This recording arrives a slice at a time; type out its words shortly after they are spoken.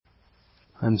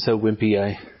I'm so wimpy.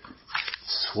 I'm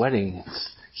sweating. It's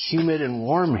humid and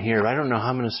warm here. I don't know how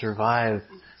I'm going to survive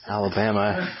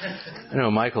Alabama. I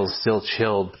know Michael's still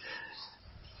chilled.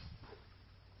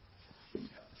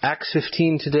 Acts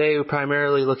 15 today, we're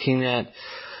primarily looking at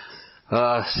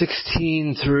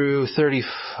 16 through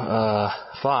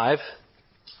 35.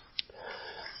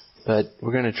 But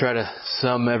we're going to try to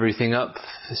sum everything up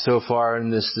so far in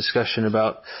this discussion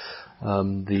about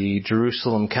the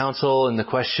Jerusalem Council and the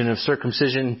question of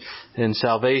circumcision and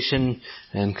salvation,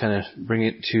 and kind of bring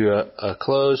it to a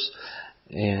close.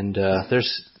 And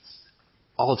there's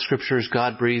all of Scripture is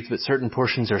God-breathed, but certain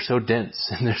portions are so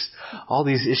dense, and there's all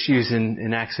these issues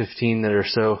in Acts 15 that are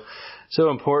so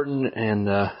important. And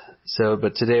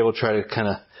but today we'll try to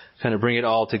kind of bring it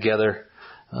all together.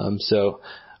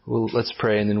 Let's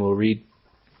pray and then we'll read.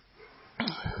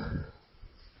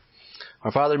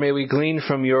 Our Father, may we glean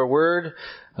from your word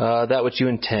that which you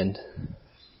intend.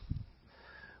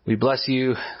 We bless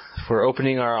you for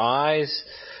opening our eyes,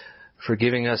 for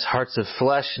giving us hearts of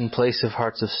flesh in place of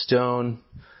hearts of stone,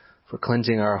 for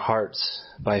cleansing our hearts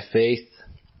by faith.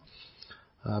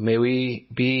 May we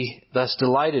be thus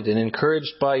delighted and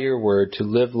encouraged by your word to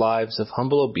live lives of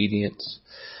humble obedience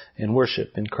and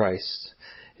worship in Christ.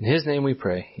 In his name we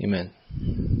pray. Amen.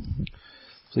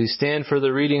 Please stand for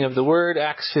the reading of the word,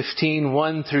 Acts 15,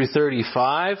 1 through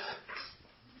 35.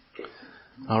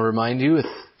 I'll remind you,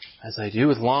 as I do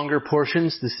with longer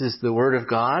portions, this is the word of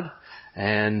God,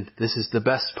 and this is the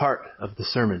best part of the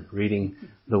sermon, reading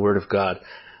the word of God.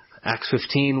 Acts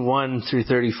 15, 1 through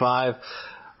 35.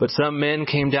 But some men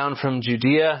came down from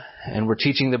Judea and were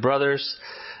teaching the brothers,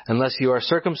 unless you are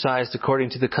circumcised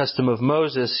according to the custom of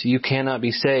Moses, you cannot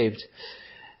be saved.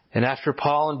 And after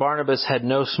Paul and Barnabas had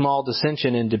no small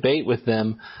dissension and debate with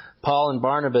them, Paul and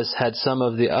Barnabas had some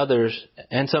of the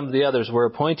others were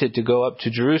appointed to go up to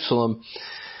Jerusalem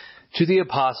to the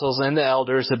apostles and the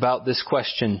elders about this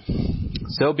question.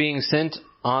 So being sent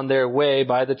on their way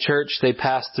by the church, they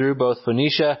passed through both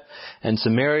Phoenicia and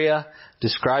Samaria,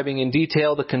 describing in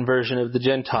detail the conversion of the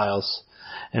Gentiles,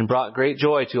 and brought great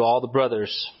joy to all the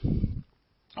brothers.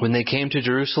 When they came to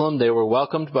Jerusalem, they were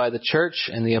welcomed by the church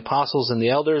and the apostles and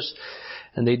the elders,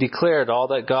 and they declared all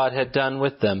that God had done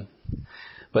with them.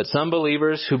 But some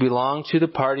believers who belonged to the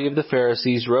party of the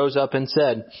Pharisees rose up and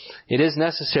said, "It is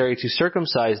necessary to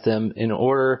circumcise them and to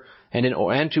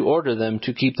order them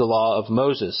to keep the law of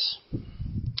Moses."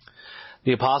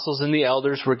 The apostles and the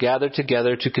elders were gathered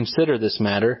together to consider this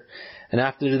matter, and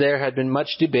after there had been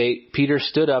much debate, Peter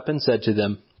stood up and said to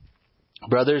them,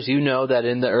 "Brothers, you know that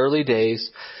in the early days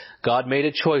God made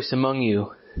a choice among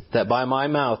you, that by my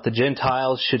mouth the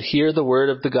Gentiles should hear the word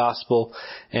of the gospel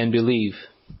and believe.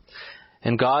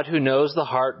 And God, who knows the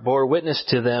heart, bore witness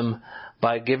to them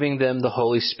by giving them the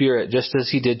Holy Spirit, just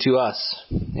as he did to us.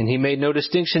 And he made no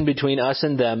distinction between us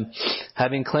and them,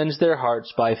 having cleansed their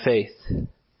hearts by faith.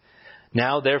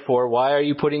 Now, therefore, why are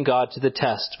you putting God to the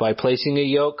test by placing a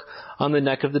yoke on the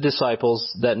neck of the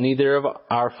disciples that neither of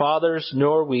our fathers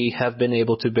nor we have been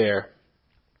able to bear?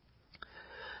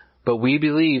 But we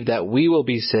believe that we will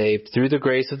be saved through the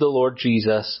grace of the Lord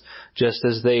Jesus, just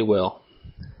as they will."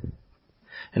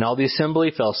 And all the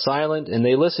assembly fell silent, and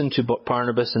they listened to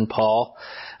Barnabas and Paul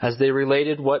as they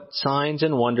related what signs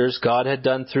and wonders God had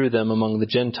done through them among the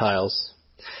Gentiles.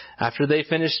 After they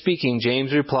finished speaking,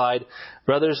 James replied,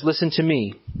 "Brothers, listen to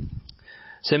me.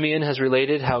 Simeon has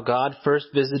related how God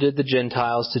first visited the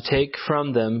Gentiles to take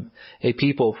from them a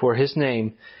people for his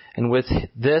name, and with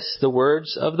this the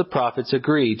words of the prophets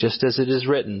agree, just as it is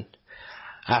written,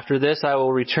 'After this I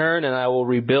will return, and I will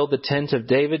rebuild the tent of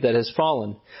David that has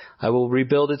fallen. I will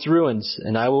rebuild its ruins,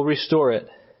 and I will restore it,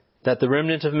 that the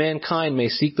remnant of mankind may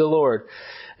seek the Lord,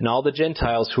 and all the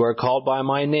Gentiles who are called by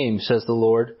my name, says the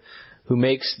Lord, who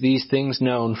makes these things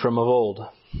known from of old.'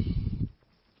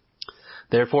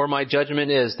 Therefore my judgment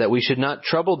is that we should not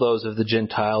trouble those of the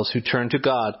Gentiles who turn to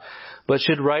God, but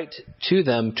should write to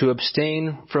them to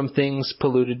abstain from things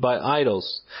polluted by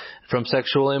idols, from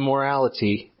sexual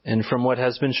immorality, and from what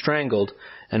has been strangled,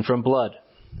 and from blood.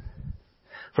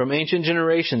 From ancient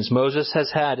generations Moses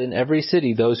has had in every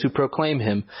city those who proclaim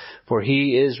him, for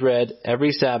he is read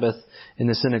every Sabbath in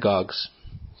the synagogues."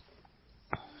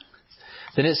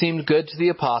 Then it seemed good to the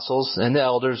apostles and the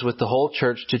elders with the whole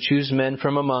church to choose men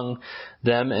from among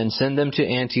them and send them to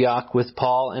Antioch with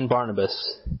Paul and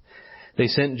Barnabas. They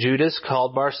sent Judas,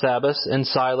 called Barsabbas, and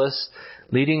Silas,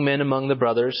 leading men among the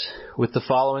brothers, with the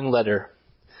following letter.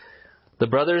 "The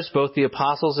brothers, both the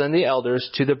apostles and the elders,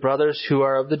 to the brothers who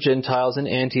are of the Gentiles in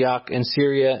Antioch and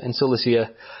Syria and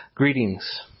Cilicia,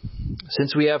 greetings.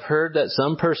 Since we have heard that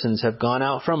some persons have gone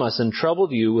out from us and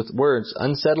troubled you with words,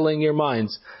 unsettling your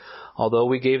minds, although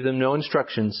we gave them no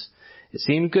instructions, it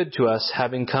seemed good to us,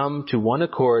 having come to one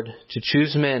accord, to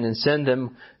choose men and send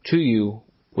them to you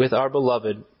with our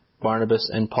beloved Barnabas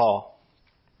and Paul,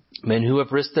 men who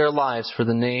have risked their lives for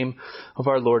the name of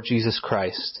our Lord Jesus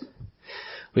Christ.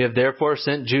 We have therefore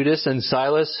sent Judas and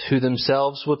Silas, who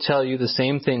themselves will tell you the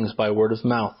same things by word of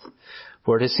mouth.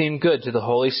 For it has seemed good to the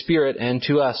Holy Spirit and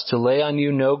to us to lay on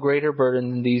you no greater burden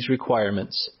than these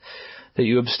requirements, that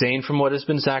you abstain from what has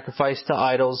been sacrificed to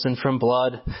idols, and from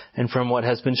blood, and from what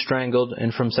has been strangled,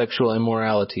 and from sexual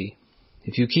immorality.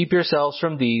 If you keep yourselves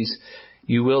from these,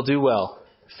 you will do well.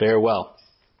 Farewell.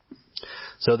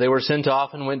 So they were sent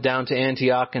off and went down to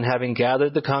Antioch, and having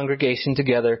gathered the congregation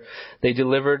together, they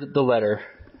delivered the letter.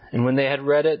 And when they had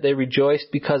read it, they rejoiced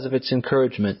because of its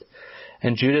encouragement.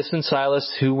 And Judas and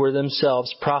Silas, who were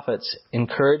themselves prophets,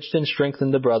 encouraged and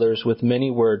strengthened the brothers with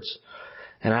many words.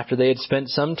 And after they had spent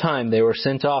some time, they were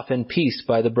sent off in peace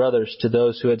by the brothers to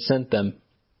those who had sent them.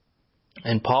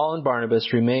 And Paul and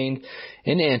Barnabas remained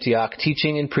in Antioch,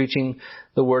 teaching and preaching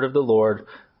the word of the Lord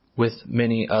with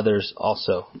many others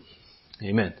also.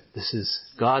 Amen. This is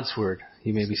God's word.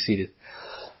 You may be seated.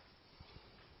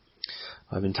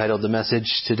 I've entitled the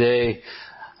message today,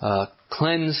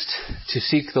 Cleansed to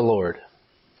Seek the Lord,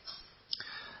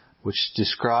 which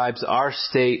describes our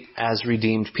state as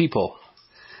redeemed people.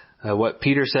 What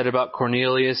Peter said about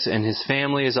Cornelius and his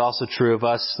family is also true of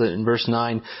us. That in verse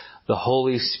 9, the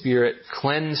Holy Spirit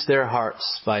cleansed their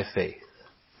hearts by faith.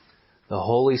 The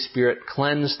Holy Spirit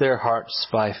cleansed their hearts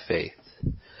by faith.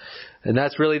 And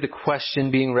that's really the question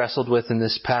being wrestled with in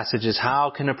this passage, is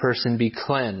how can a person be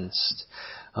cleansed?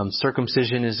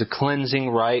 Circumcision is a cleansing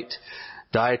rite.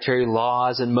 Dietary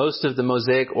laws and most of the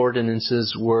Mosaic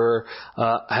ordinances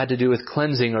had to do with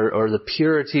cleansing or the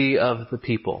purity of the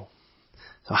people.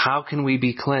 So how can we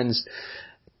be cleansed?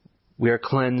 We are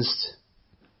cleansed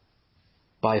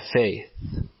by faith.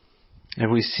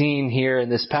 And we've seen here in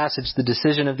this passage, the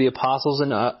decision of the apostles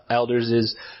and elders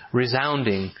is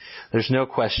resounding. There's no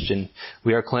question.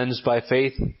 We are cleansed by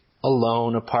faith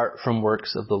alone, apart from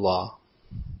works of the law.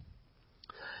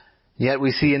 Yet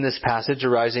we see in this passage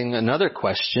arising another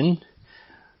question.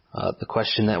 The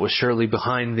question that was surely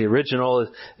behind the original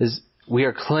is we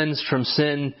are cleansed from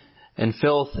sin and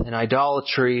filth and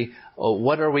idolatry.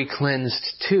 What are we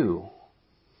cleansed to?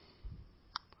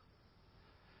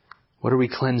 What are we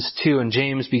cleansed to? And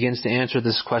James begins to answer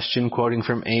this question, quoting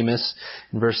from Amos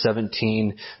in verse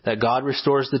 17, that God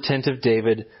restores the tent of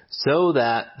David so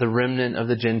that the remnant of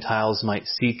the Gentiles might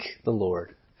seek the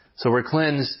Lord. So we're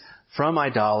cleansed from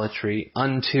idolatry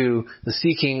unto the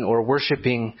seeking or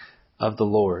worshiping of the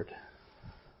Lord.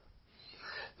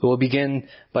 So we'll begin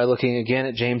by looking again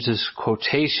at James's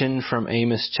quotation from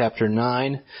Amos chapter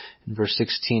 9, in verse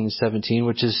 16 and 17,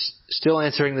 which is still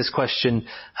answering this question,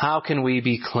 how can we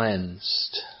be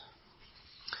cleansed?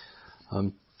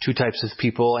 Two types of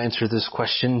people answer this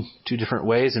question two different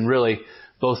ways, and really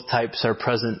both types are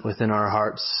present within our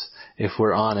hearts if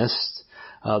we're honest.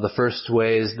 The first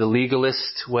way is the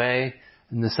legalist way,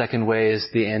 and the second way is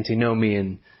the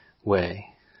antinomian way.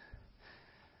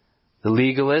 The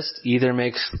legalist either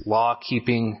makes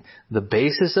law-keeping the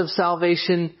basis of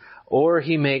salvation, or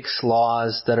he makes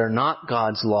laws that are not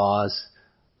God's laws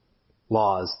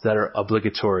that are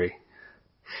obligatory.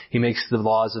 He makes the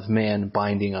laws of man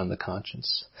binding on the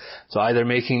conscience. So either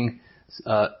making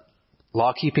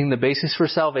law-keeping the basis for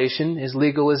salvation is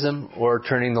legalism, or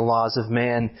turning the laws of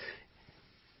man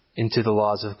into the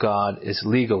laws of God is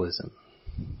legalism.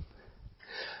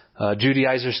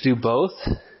 Judaizers do both.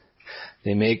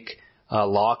 They make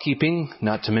law-keeping,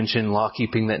 not to mention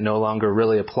law-keeping that no longer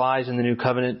really applies in the New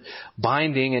Covenant,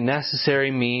 binding and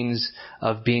necessary means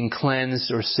of being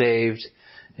cleansed or saved,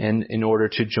 and in order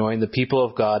to join the people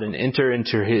of God and enter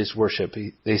into His worship.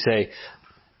 They say,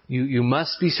 you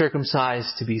must be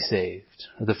circumcised to be saved.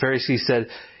 The Pharisees said,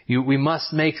 we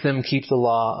must make them keep the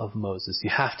law of Moses. You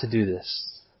have to do this.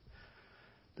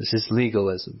 This is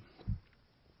legalism.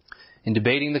 In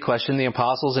debating the question, the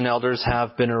apostles and elders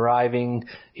have been arriving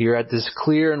here at this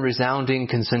clear and resounding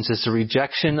consensus, a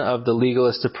rejection of the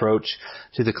legalist approach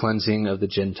to the cleansing of the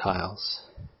Gentiles.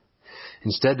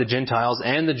 Instead, the Gentiles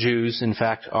and the Jews, in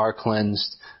fact, are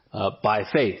cleansed by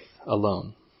faith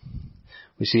alone.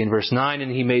 We see in verse 9,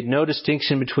 and he made no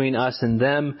distinction between us and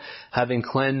them, having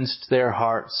cleansed their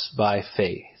hearts by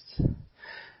faith.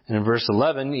 And in verse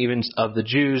 11, even of the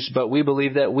Jews, but we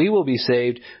believe that we will be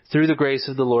saved through the grace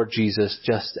of the Lord Jesus,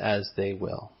 just as they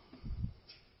will.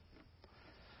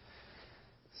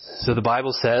 So the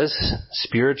Bible says,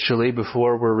 spiritually,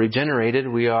 before we're regenerated,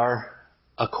 we are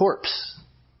a corpse.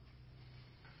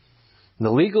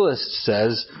 The legalist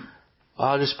says,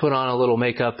 I'll just put on a little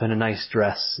makeup and a nice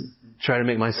dress, try to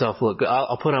make myself look good.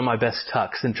 I'll put on my best tux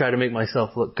and try to make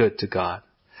myself look good to God.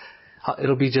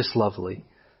 It'll be just lovely.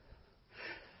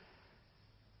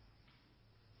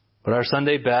 But our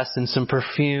Sunday best and some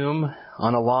perfume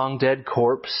on a long dead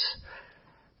corpse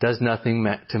does nothing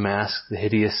to mask the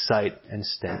hideous sight and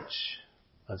stench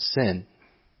of sin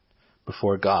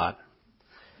before God.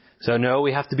 So no,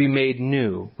 we have to be made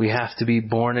new. We have to be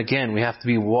born again. We have to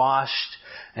be washed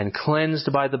and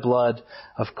cleansed by the blood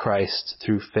of Christ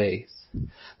through faith.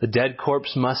 The dead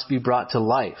corpse must be brought to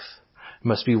life. It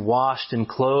must be washed and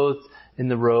clothed in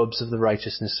the robes of the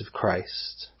righteousness of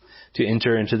Christ to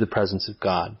enter into the presence of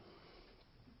God.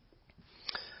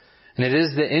 And it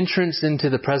is the entrance into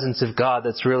the presence of God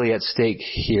that's really at stake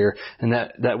here, and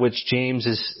that which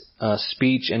James's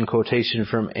speech and quotation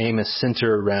from Amos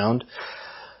center around.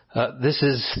 This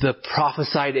is the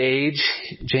prophesied age,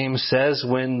 James says,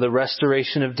 when the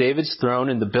restoration of David's throne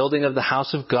and the building of the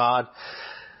house of God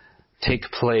take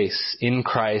place in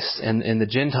Christ, and the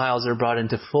Gentiles are brought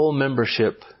into full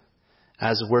membership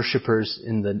as worshipers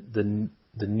in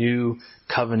the new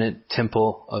covenant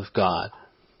temple of God.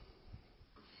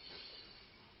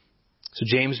 So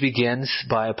James begins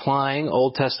by applying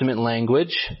Old Testament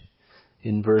language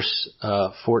in verse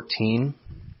 14.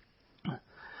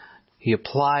 He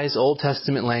applies Old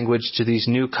Testament language to these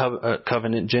new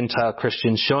covenant Gentile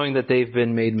Christians, showing that they've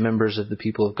been made members of the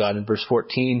people of God. In verse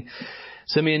 14,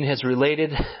 Simeon has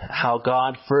related how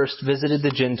God first visited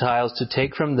the Gentiles to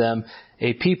take from them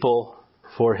a people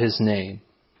for his name.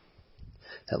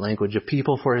 That language, a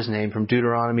people for his name, from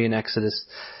Deuteronomy and Exodus,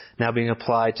 now being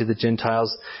applied to the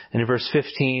Gentiles. And in verse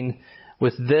 15,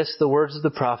 with this the words of the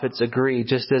prophets agree,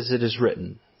 just as it is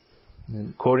written.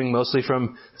 And quoting mostly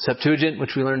from Septuagint,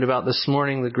 which we learned about this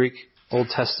morning, the Greek Old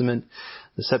Testament,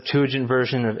 the Septuagint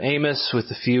version of Amos with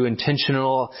a few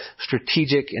intentional,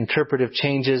 strategic, interpretive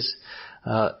changes.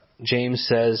 James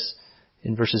says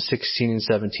in verses 16 and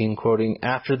 17, quoting,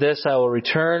 "After this I will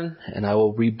return, and I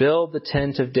will rebuild the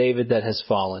tent of David that has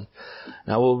fallen.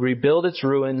 And I will rebuild its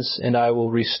ruins, and I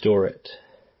will restore it.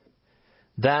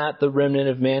 That the remnant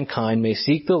of mankind may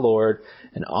seek the Lord,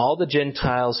 and all the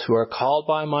Gentiles who are called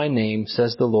by my name,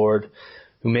 says the Lord,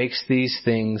 who makes these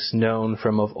things known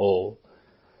from of old."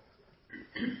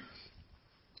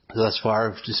 Thus far,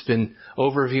 I've just been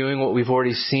overviewing what we've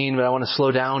already seen, but I want to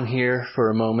slow down here for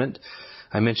a moment.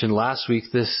 I mentioned last week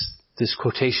this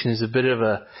quotation is a bit of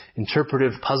a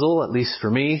interpretive puzzle, at least for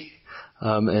me.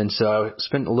 And so I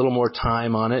spent a little more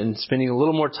time on it, and spending a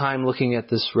little more time looking at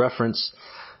this reference.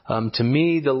 To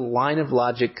me, the line of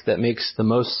logic that makes the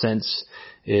most sense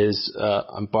is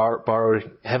I'm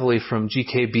borrowed heavily from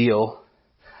G.K. Beale,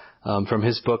 from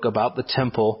his book about the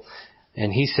temple.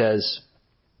 And he says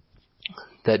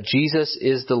that Jesus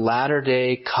is the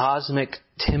latter-day cosmic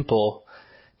temple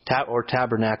or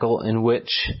tabernacle in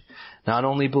which not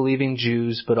only believing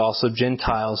Jews but also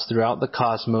Gentiles throughout the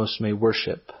cosmos may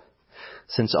worship.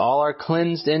 Since all are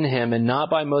cleansed in him and not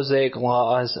by Mosaic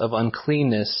laws of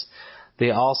uncleanness,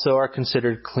 they also are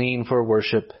considered clean for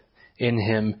worship in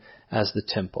him as the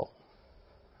temple.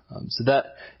 So that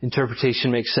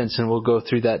interpretation makes sense, and we'll go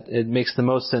through that. It makes the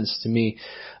most sense to me.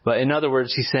 But in other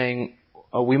words, he's saying,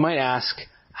 we might ask,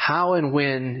 how and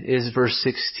when is verse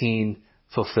 16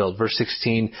 fulfilled? Verse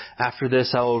 16, after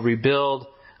this I will rebuild,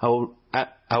 I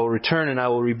will return and I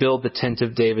will rebuild the tent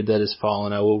of David that has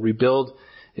fallen. I will rebuild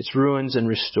its ruins and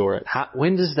restore it.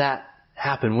 When does that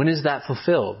happen? When is that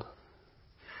fulfilled?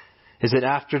 Is it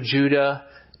after Judah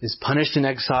is punished in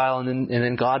exile and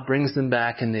then God brings them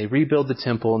back and they rebuild the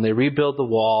temple and they rebuild the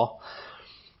wall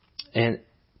and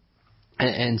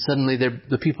suddenly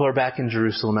the people are back in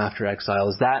Jerusalem after exile?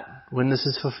 Is that when this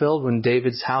is fulfilled? When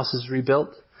David's house is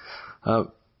rebuilt?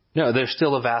 No, there's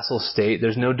still a vassal state.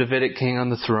 There's no Davidic king on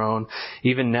the throne.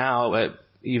 Even now,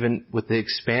 even with the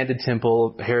expanded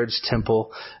temple, Herod's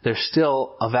temple, there's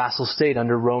still a vassal state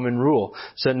under Roman rule.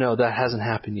 So no, that hasn't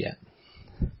happened yet.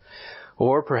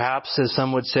 Or perhaps, as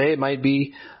some would say, it might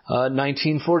be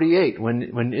 1948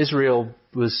 when Israel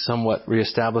was somewhat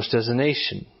reestablished as a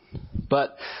nation.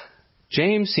 But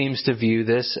James seems to view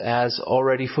this as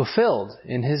already fulfilled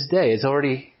in his day. It's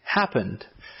already happened,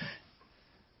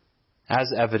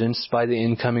 as evidenced by the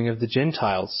incoming of the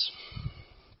Gentiles.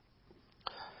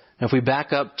 Now, if we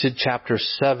back up to chapter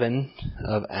 7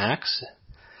 of Acts,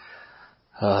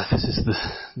 this is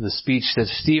the speech that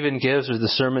Stephen gives, or the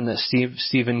sermon that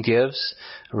Stephen gives,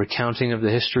 a recounting of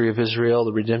the history of Israel,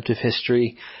 the redemptive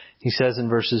history. He says in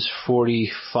verses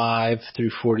 45 through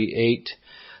 48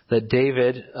 that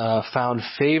David found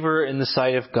favor in the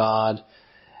sight of God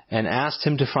and asked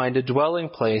him to find a dwelling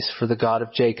place for the God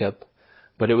of Jacob.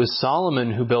 but it was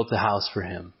Solomon who built the house for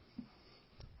him.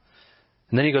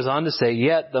 And then he goes on to say,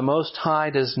 yet the Most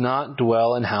High does not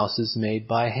dwell in houses made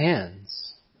by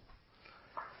hands.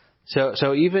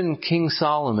 So even King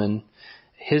Solomon,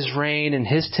 his reign and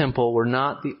his temple were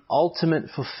not the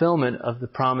ultimate fulfillment of the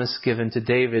promise given to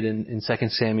David in 2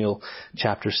 Samuel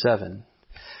chapter 7. And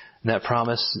that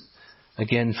promise,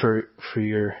 again, for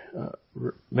your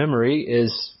memory,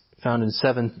 is found in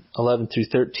 7:11 through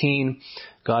 13.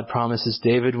 God promises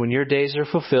David, when your days are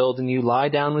fulfilled and you lie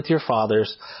down with your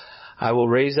fathers, I will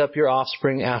raise up your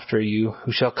offspring after you,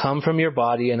 who shall come from your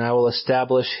body, and I will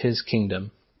establish his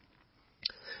kingdom.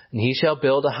 And he shall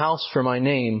build a house for my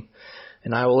name,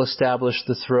 and I will establish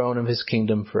the throne of his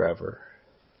kingdom forever.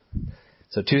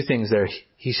 So two things there.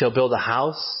 He shall build a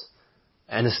house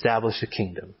and establish a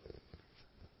kingdom.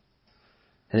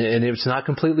 And it's not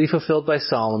completely fulfilled by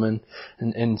Solomon.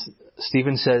 And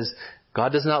Stephen says,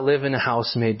 God does not live in a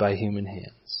house made by human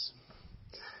hands.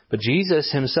 But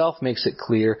Jesus himself makes it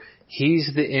clear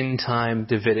he's the end-time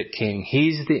Davidic king.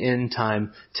 He's the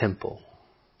end-time temple.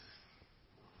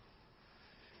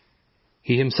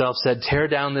 He himself said, tear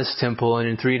down this temple and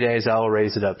in 3 days I will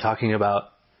raise it up, talking about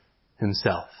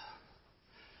himself.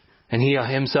 And he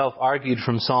himself argued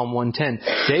from Psalm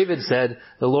 110. David said,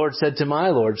 the Lord said to my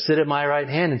Lord, sit at my right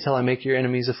hand until I make your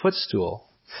enemies a footstool.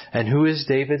 And who is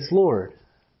David's Lord?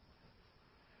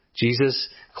 Jesus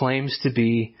claims to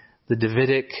be the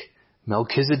Davidic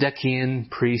Melchizedekian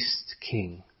priest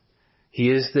king. He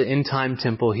is the end-time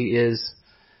temple. He is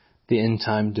the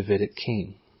end-time Davidic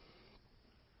king.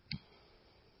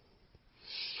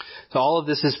 So all of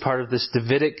this is part of this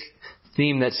Davidic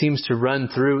theme that seems to run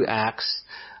through Acts.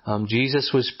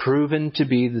 Jesus was proven to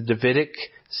be the Davidic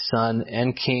son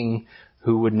and king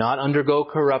who would not undergo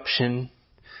corruption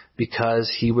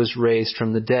because he was raised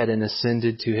from the dead and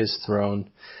ascended to his throne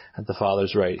at the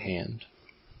Father's right hand.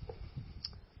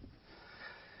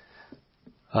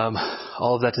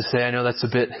 All of that to say, I know that's a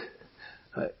bit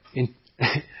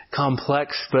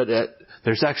complex, but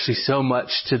there's actually so much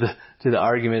to the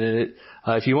argument in it.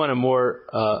 If you want a more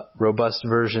robust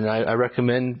version, I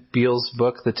recommend Beale's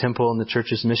book, The Temple and the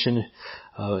Church's Mission.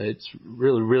 It's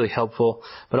really, really helpful.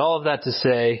 But all of that to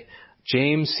say,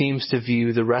 James seems to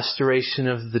view the restoration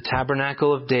of the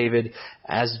tabernacle of David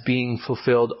as being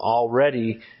fulfilled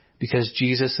already because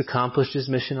Jesus accomplished his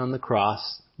mission on the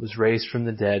cross, was raised from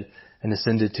the dead, and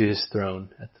ascended to his throne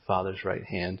at the Father's right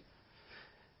hand.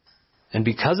 And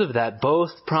because of that, both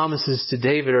promises to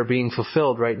David are being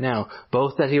fulfilled right now.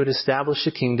 Both that he would establish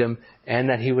a kingdom and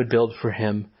that he would build for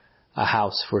him a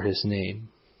house for his name.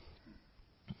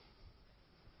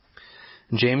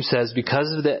 And James says,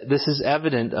 because of that, this is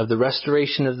evident of the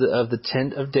restoration of the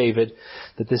tent of David,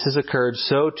 that this has occurred,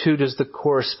 so too does the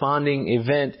corresponding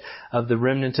event of the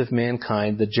remnant of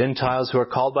mankind, the Gentiles who are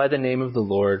called by the name of the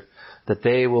Lord, that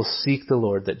they will seek the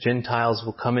Lord, that Gentiles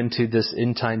will come into this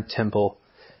end-time temple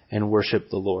and worship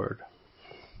the Lord.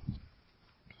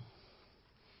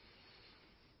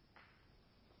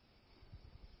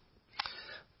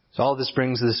 So all of this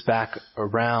brings us back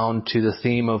around to the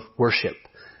theme of worship,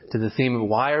 to the theme of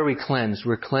why are we cleansed?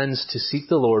 We're cleansed to seek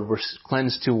the Lord. We're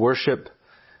cleansed to worship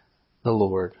the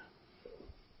Lord.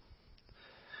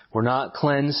 We're not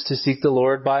cleansed to seek the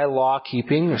Lord by law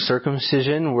keeping or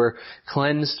circumcision. We're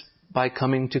cleansed by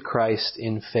coming to Christ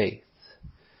in faith.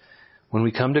 When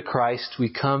we come to Christ,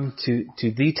 we come to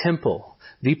the temple,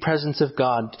 the presence of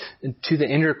God, to the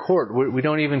inner court. We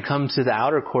don't even come to the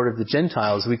outer court of the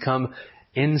Gentiles. We come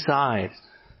inside.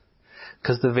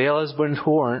 Because the veil has been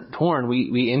torn,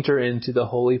 we enter into the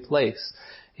holy place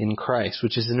in Christ,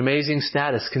 which is an amazing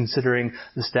status considering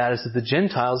the status of the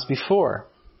Gentiles before.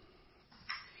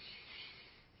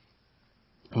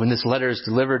 When this letter is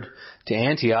delivered to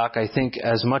Antioch, I think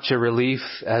as much a relief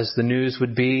as the news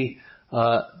would be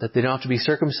that they don't have to be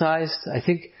circumcised. I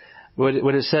think what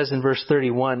it says in verse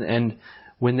 31, and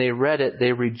when they read it,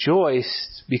 they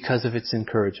rejoiced because of its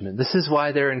encouragement. This is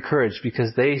why they're encouraged,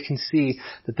 because they can see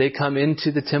that they come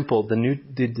into the temple,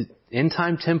 the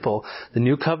end-time temple, the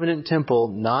new covenant temple,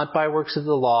 not by works of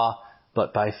the law,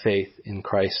 but by faith in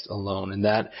Christ alone. And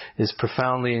that is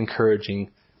profoundly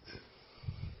encouraging.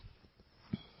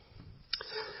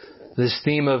 This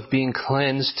theme of being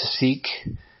cleansed to seek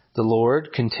the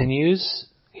Lord continues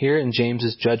here in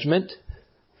James's judgment.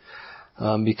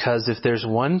 Because if there's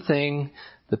one thing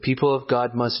the people of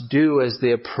God must do as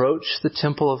they approach the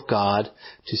temple of God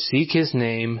to seek his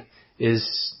name,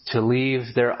 is to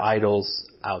leave their idols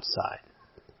outside.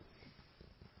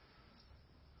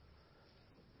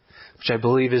 Which I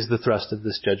believe is the thrust of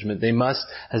this judgment. They must,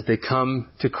 as they come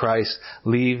to Christ,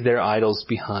 leave their idols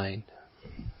behind.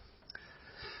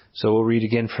 So we'll read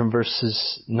again from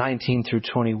verses 19 through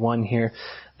 21 here.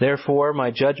 Therefore,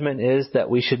 my judgment is that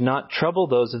we should not trouble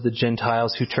those of the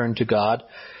Gentiles who turn to God,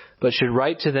 but should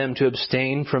write to them to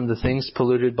abstain from the things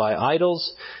polluted by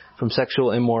idols, from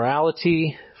sexual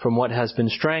immorality, from what has been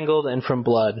strangled, and from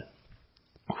blood.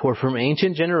 For from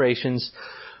ancient generations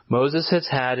Moses has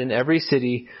had in every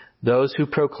city those who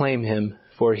proclaim him,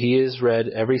 for he is read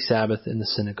every Sabbath in the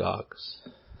synagogues.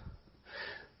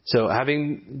 So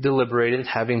having deliberated,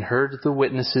 having heard the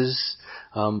witnesses,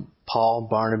 Paul,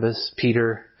 Barnabas,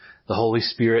 Peter, the Holy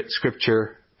Spirit,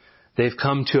 Scripture, they've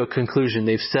come to a conclusion.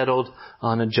 They've settled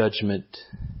on a judgment.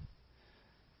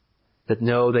 That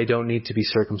no, they don't need to be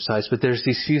circumcised. But there's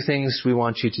these few things we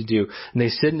want you to do. And they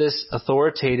send this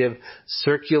authoritative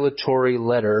circulatory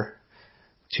letter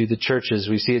to the churches.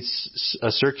 We see it's a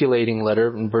circulating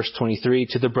letter in verse 23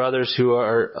 to the brothers who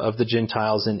are of the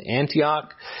Gentiles in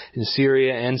Antioch, in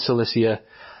Syria and Cilicia.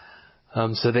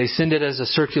 So they send it as a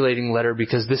circulating letter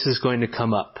because this is going to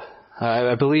come up.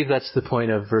 I believe that's the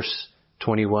point of verse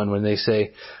 21 when they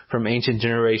say, from ancient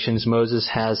generations Moses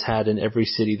has had in every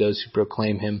city those who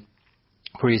proclaim him,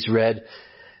 for he's read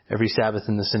every Sabbath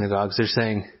in the synagogues. They're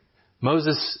saying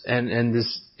Moses and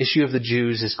this issue of the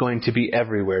Jews is going to be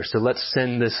everywhere. So let's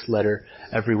send this letter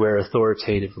everywhere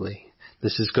authoritatively.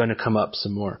 This is going to come up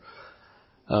some more.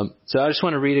 So I just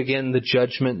want to read again the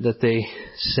judgment that they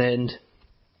send,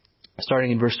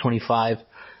 starting in verse 25.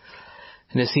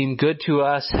 And it seemed good to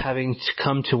us, having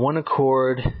come to one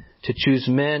accord, to choose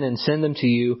men and send them to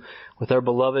you with our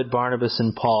beloved Barnabas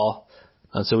and Paul.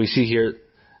 So we see here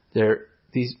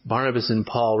these Barnabas and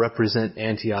Paul represent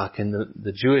Antioch, and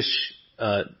the Jewish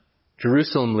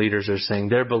Jerusalem leaders are saying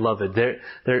they're beloved.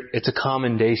 It's a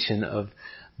commendation of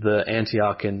the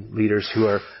Antiochian leaders who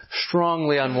are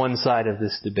strongly on one side of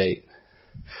this debate.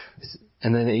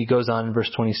 And then he goes on in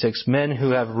verse 26, men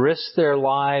who have risked their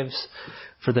lives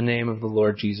for the name of the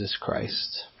Lord Jesus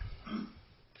Christ.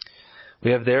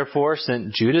 We have therefore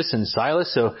sent Judas and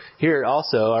Silas. So here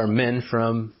also are men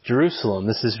from Jerusalem.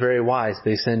 This is very wise.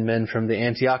 They send men from the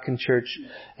Antiochian church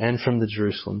and from the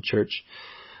Jerusalem church,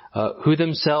 who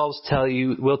themselves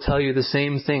will tell you the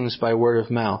same things by word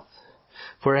of mouth.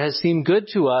 For it has seemed good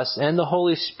to us and the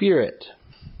Holy Spirit.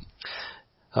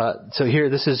 So here,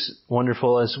 this is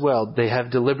wonderful as well. They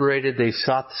have deliberated. They've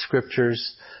sought the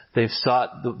Scriptures. They've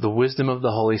sought the wisdom of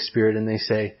the Holy Spirit, and they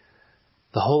say,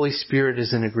 the Holy Spirit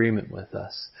is in agreement with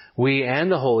us. We and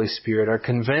the Holy Spirit are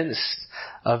convinced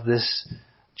of this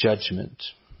judgment.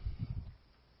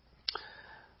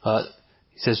 He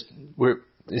says,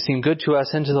 it seemed good to us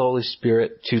and to the Holy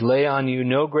Spirit to lay on you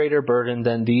no greater burden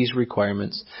than these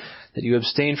requirements, that you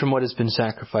abstain from what has been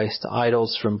sacrificed to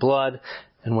idols, from blood,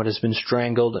 and what has been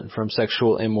strangled, and from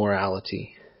sexual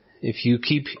immorality. If you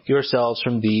keep yourselves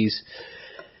from these,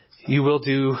 you will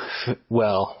do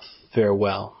well, fare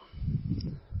well.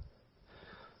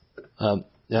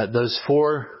 Those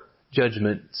four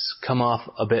judgments come off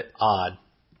a bit odd,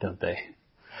 don't they?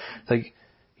 Like,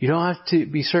 you don't have to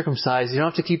be circumcised, you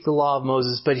don't have to keep the law of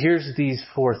Moses, but here's these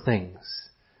four things.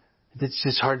 It's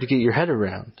just hard to get your head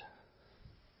around.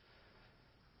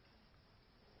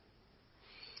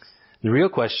 The real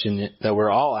question that we're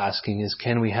all asking is,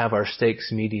 can we have our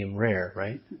steaks medium rare,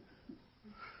 right?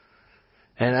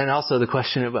 And also the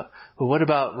question about, well, what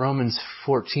about Romans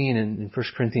 14 and 1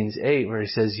 Corinthians 8, where he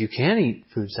says you can eat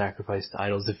food sacrificed to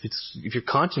idols if your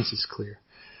conscience is clear.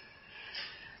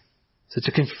 So it's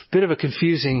a bit of a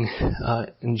confusing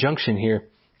injunction here.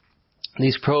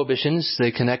 These prohibitions,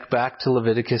 they connect back to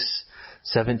Leviticus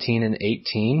 17 and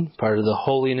 18, part of the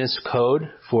holiness code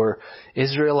for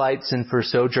Israelites and for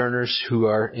sojourners who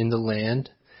are in the land.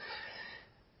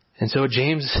 And so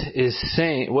James is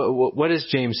saying, what is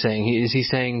James saying? Is he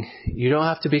saying, you don't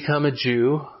have to become a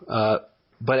Jew,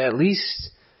 but at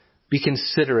least be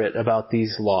considerate about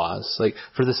these laws. Like,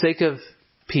 for the sake of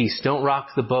peace, don't rock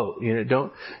the boat. You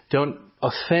know, don't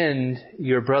offend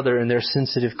your brother and their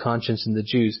sensitive conscience in the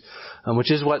Jews, which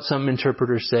is what some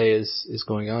interpreters say is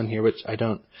going on here, which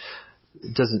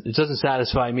it doesn't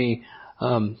satisfy me.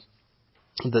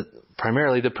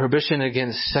 Primarily the prohibition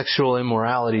against sexual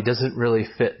immorality doesn't really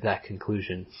fit that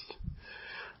conclusion.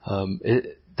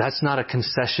 That's not a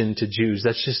concession to Jews.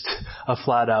 That's just a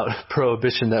flat out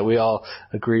prohibition that we all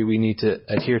agree we need to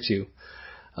adhere to.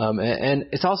 And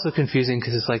it's also confusing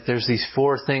because it's like there's these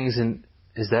four things, and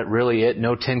is that really it?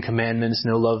 No 10 commandments,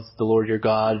 no love the Lord your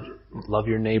God, love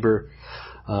your neighbor.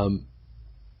 How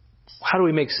do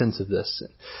we make sense of this?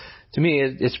 To me,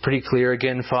 it's pretty clear,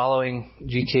 again, following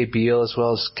G.K. Beale as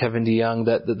well as Kevin DeYoung,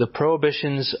 that the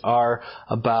prohibitions are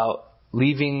about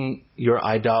leaving your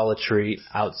idolatry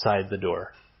outside the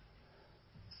door.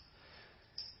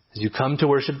 As you come to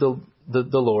worship the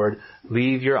Lord,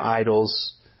 leave your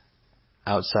idols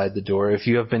outside the door. If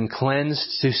you have been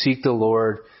cleansed to seek the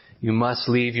Lord, you must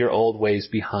leave your old ways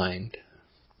behind.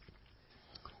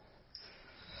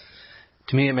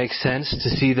 To me, it makes sense to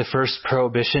see the first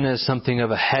prohibition as something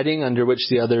of a heading under which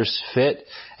the others fit.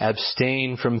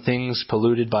 Abstain from things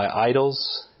polluted by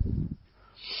idols.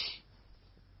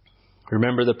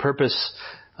 Remember, the purpose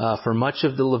for much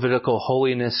of the Levitical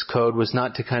holiness code was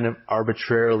not to kind of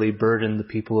arbitrarily burden the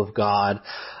people of God.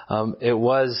 It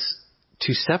was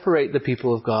to separate the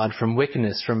people of God from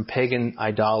wickedness, from pagan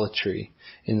idolatry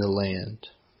in the land.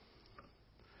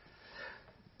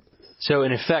 So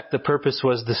in effect, the purpose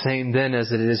was the same then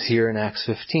as it is here in Acts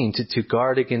 15, to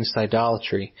guard against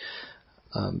idolatry.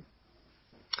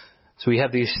 So we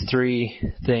have these three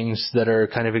things that are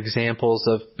kind of examples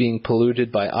of being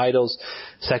polluted by idols.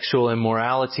 Sexual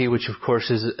immorality, which of course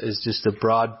is just a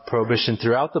broad prohibition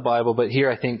throughout the Bible, but here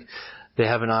I think they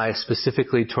have an eye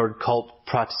specifically toward cult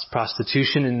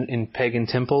prostitution in pagan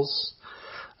temples.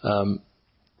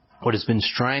 What has been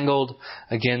strangled,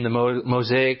 again, the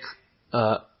Mosaic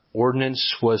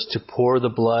ordinance was to pour the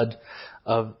blood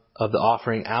of the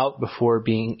offering out before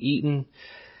being eaten.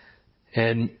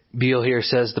 And Beale here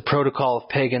says the protocol of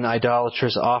pagan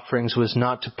idolatrous offerings was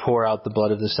not to pour out the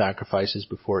blood of the sacrifices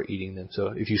before eating them. So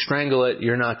if you strangle it,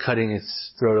 you're not cutting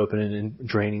its throat open and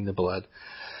draining the blood.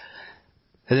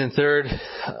 And then third,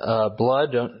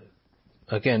 blood.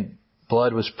 Again,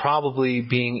 blood was probably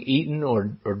being eaten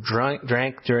or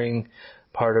drank during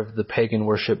part of the pagan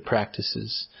worship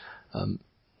practices,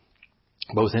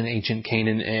 both in ancient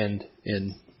Canaan and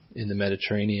in the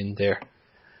Mediterranean there.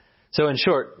 So in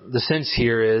short, the sense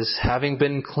here is, having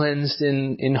been cleansed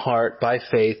in heart by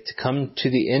faith to come to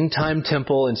the end time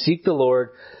temple and seek the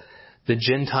Lord, the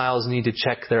Gentiles need to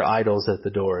check their idols at the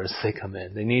door as they come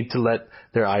in. They need to let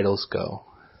their idols go.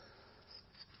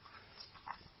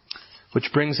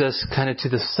 Which brings us kind of to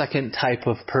the second type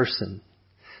of person,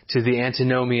 to the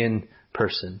antinomian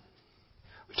person.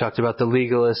 We talked about the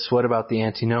legalists. What about the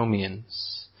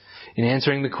antinomians? In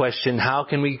answering the question, how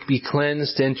can we be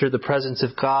cleansed to enter the presence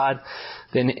of God?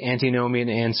 Then antinomian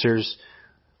answers,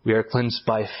 we are cleansed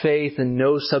by faith and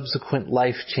no subsequent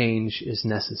life change is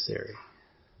necessary.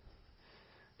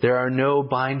 There are no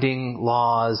binding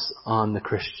laws on the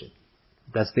Christian.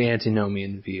 That's the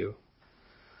antinomian view.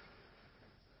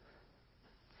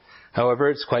 However,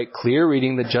 it's quite clear,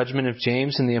 reading the judgment of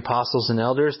James and the apostles and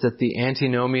elders, that the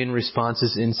antinomian response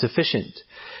is insufficient.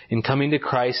 In coming to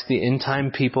Christ, the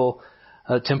end-time people,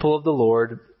 temple of the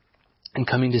Lord, and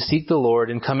coming to seek the Lord,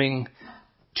 and coming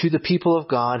to the people of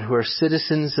God who are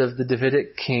citizens of the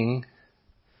Davidic king,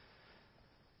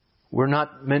 we're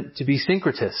not meant to be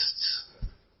syncretists.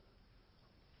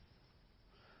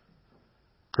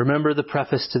 Remember the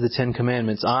preface to the Ten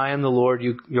Commandments. I am the Lord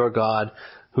your God,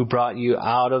 who brought you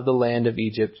out of the land of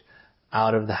Egypt,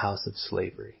 out of the house of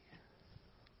slavery.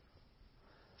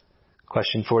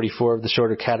 Question 44 of the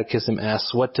Shorter Catechism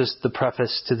asks, what does the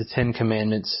preface to the Ten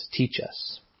Commandments teach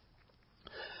us?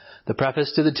 The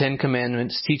preface to the Ten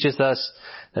Commandments teaches us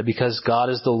that because God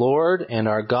is the Lord and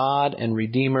our God and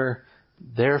Redeemer,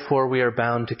 therefore we are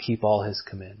bound to keep all His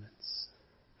commandments.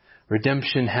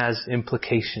 Redemption has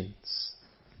implications.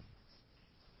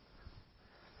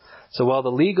 So while the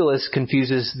legalist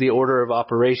confuses the order of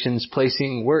operations,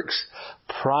 placing works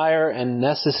prior to and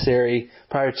necessary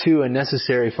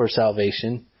for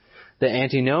salvation, the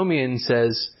antinomian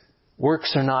says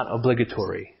works are not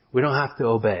obligatory. We don't have to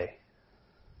obey.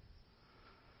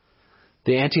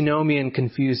 The antinomian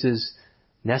confuses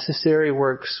necessary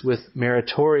works with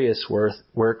meritorious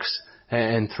works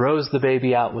and throws the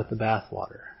baby out with the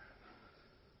bathwater.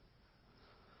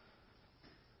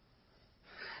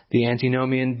 The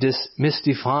antinomian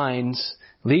misdefines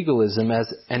legalism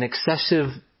as an excessive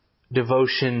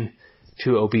devotion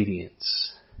to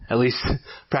obedience. At least,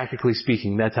 practically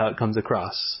speaking, that's how it comes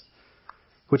across.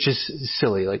 Which is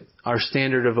silly. Like, our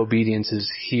standard of obedience is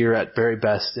here at very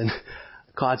best, and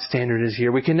God's standard is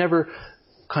here. We can never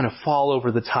kind of fall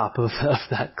over the top of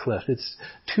that cliff. It's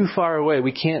too far away.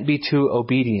 We can't be too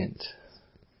obedient.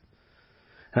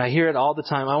 And I hear it all the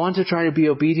time. I want to try to be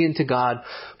obedient to God,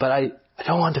 but I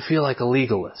don't want to feel like a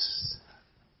legalist.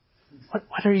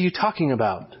 What are you talking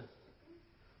about?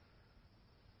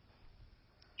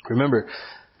 Remember,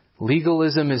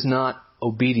 legalism is not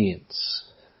obedience.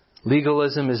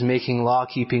 Legalism is making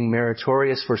law-keeping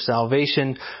meritorious for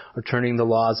salvation or turning the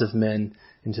laws of men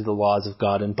into the laws of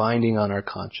God and binding on our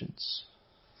conscience.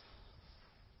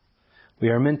 We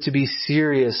are meant to be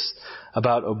serious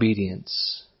about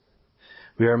obedience.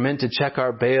 We are meant to check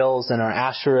our Baals and our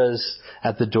Asherahs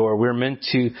at the door. We're meant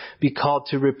to be called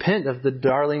to repent of the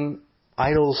darling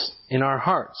idols in our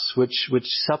hearts, which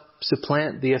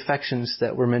supplant the affections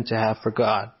that we're meant to have for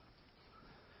God.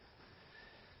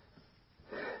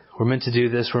 We're meant to do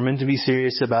this. We're meant to be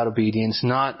serious about obedience,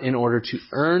 not in order to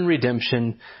earn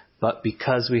redemption, but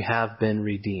because we have been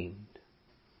redeemed.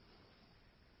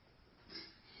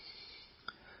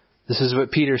 This is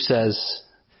what Peter says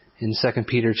in 2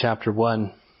 Peter chapter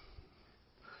 1,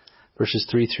 verses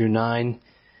 3 through 9.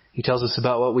 He tells us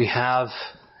about what we have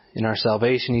in our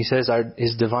salvation. He says,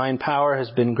 His divine power has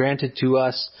granted to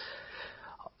us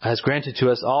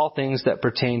all things that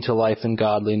pertain to life and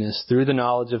godliness through the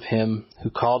knowledge of Him who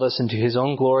called us into His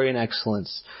own glory and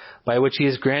excellence, by which He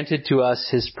has granted to us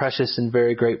His precious and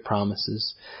very great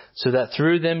promises, so that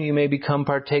through them you may become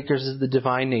partakers of the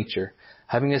divine nature,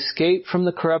 having escaped from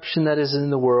the corruption that is in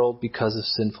the world because of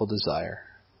sinful desire.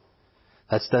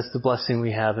 That's the blessing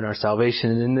we have in our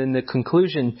salvation. And then the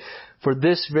conclusion, for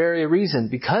this very reason,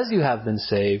 because you have been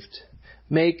saved,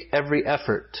 make every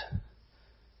effort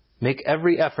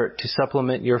to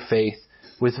supplement your faith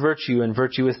with virtue, and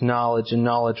virtue with knowledge, and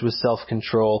knowledge with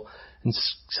self-control, and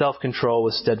self-control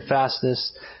with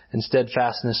steadfastness, and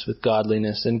steadfastness with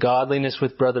godliness, and godliness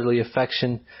with brotherly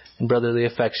affection, and brotherly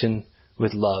affection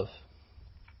with love.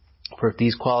 For if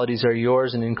these qualities are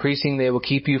yours and increasing, they will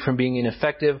keep you from being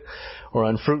ineffective or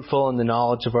unfruitful in the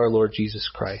knowledge of our Lord Jesus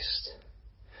Christ.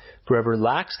 For whoever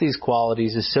lacks these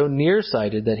qualities is so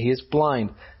nearsighted that he is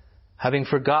blind, having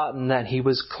forgotten that he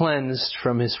was cleansed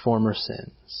from his former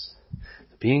sins.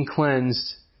 Being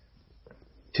cleansed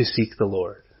to seek the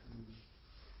Lord.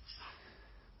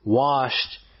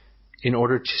 Washed in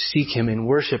order to seek Him in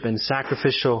worship and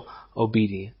sacrificial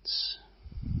obedience.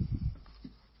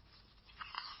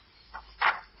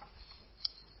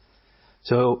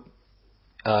 So,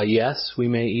 yes, we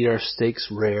may eat our steaks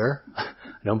rare. I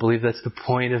don't believe that's the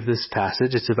point of this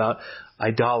passage. It's about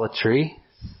idolatry.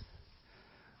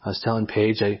 I was telling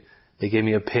Paige, they gave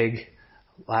me a pig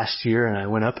last year, and I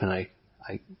went up and I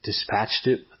dispatched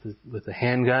it with a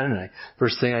handgun, and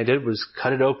first thing I did was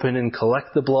cut it open and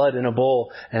collect the blood in a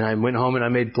bowl, and I went home and I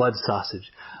made blood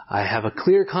sausage. I have a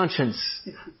clear conscience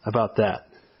about that.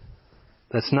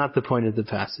 That's not the point of the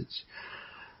passage.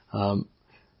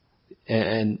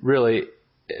 And really,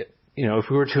 if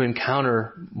we were to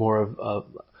encounter more of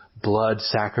blood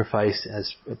sacrifice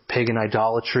as pagan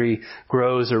idolatry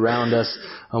grows around us,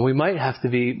 we might have to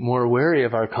be more wary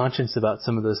of our conscience about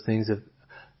some of those things.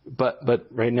 But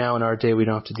right now in our day, we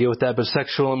don't have to deal with that. But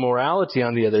sexual immorality,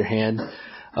 on the other hand,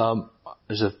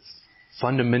 is a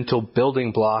fundamental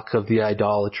building block of the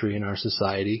idolatry in our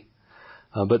society.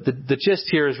 But the gist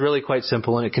here is really quite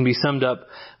simple, and it can be summed up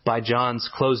by John's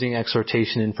closing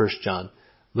exhortation in 1 John.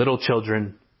 Little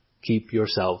children, keep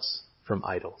yourselves from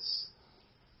idols.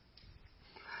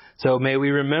 So may we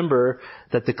remember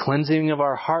that the cleansing of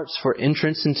our hearts for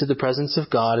entrance into the presence of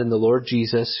God in the Lord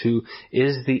Jesus, who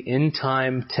is the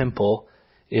end-time temple,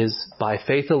 is by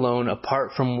faith alone,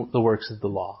 apart from the works of the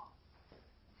law.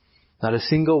 Not a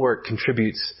single work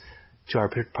contributes to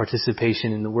our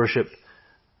participation in the worship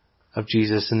of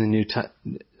Jesus in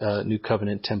the new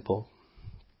covenant temple.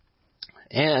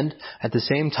 And at the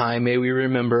same time, may we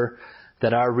remember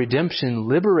that our redemption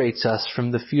liberates us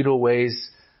from the futile ways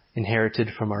inherited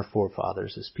from our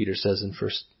forefathers, as Peter says in 1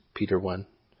 Peter 1.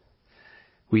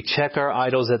 We check our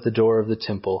idols at the door of the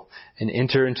temple and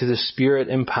enter into the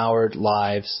Spirit-empowered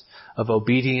lives of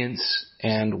obedience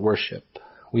and worship.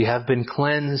 We have been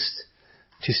cleansed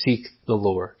to seek the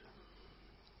Lord.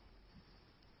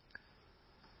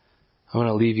 I want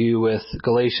to leave you with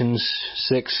Galatians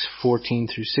 6:14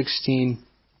 through 16.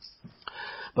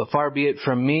 But far be it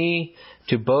from me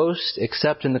to boast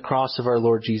except in the cross of our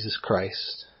Lord Jesus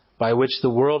Christ, by which the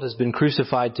world has been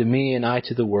crucified to me and I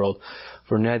to the world.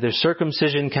 For neither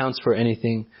circumcision counts for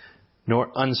anything,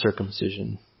 nor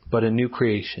uncircumcision, but a new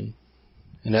creation.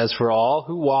 And as for all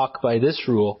who walk by this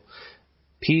rule,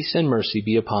 peace and mercy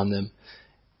be upon them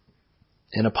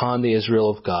and upon the Israel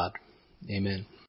of God. Amen.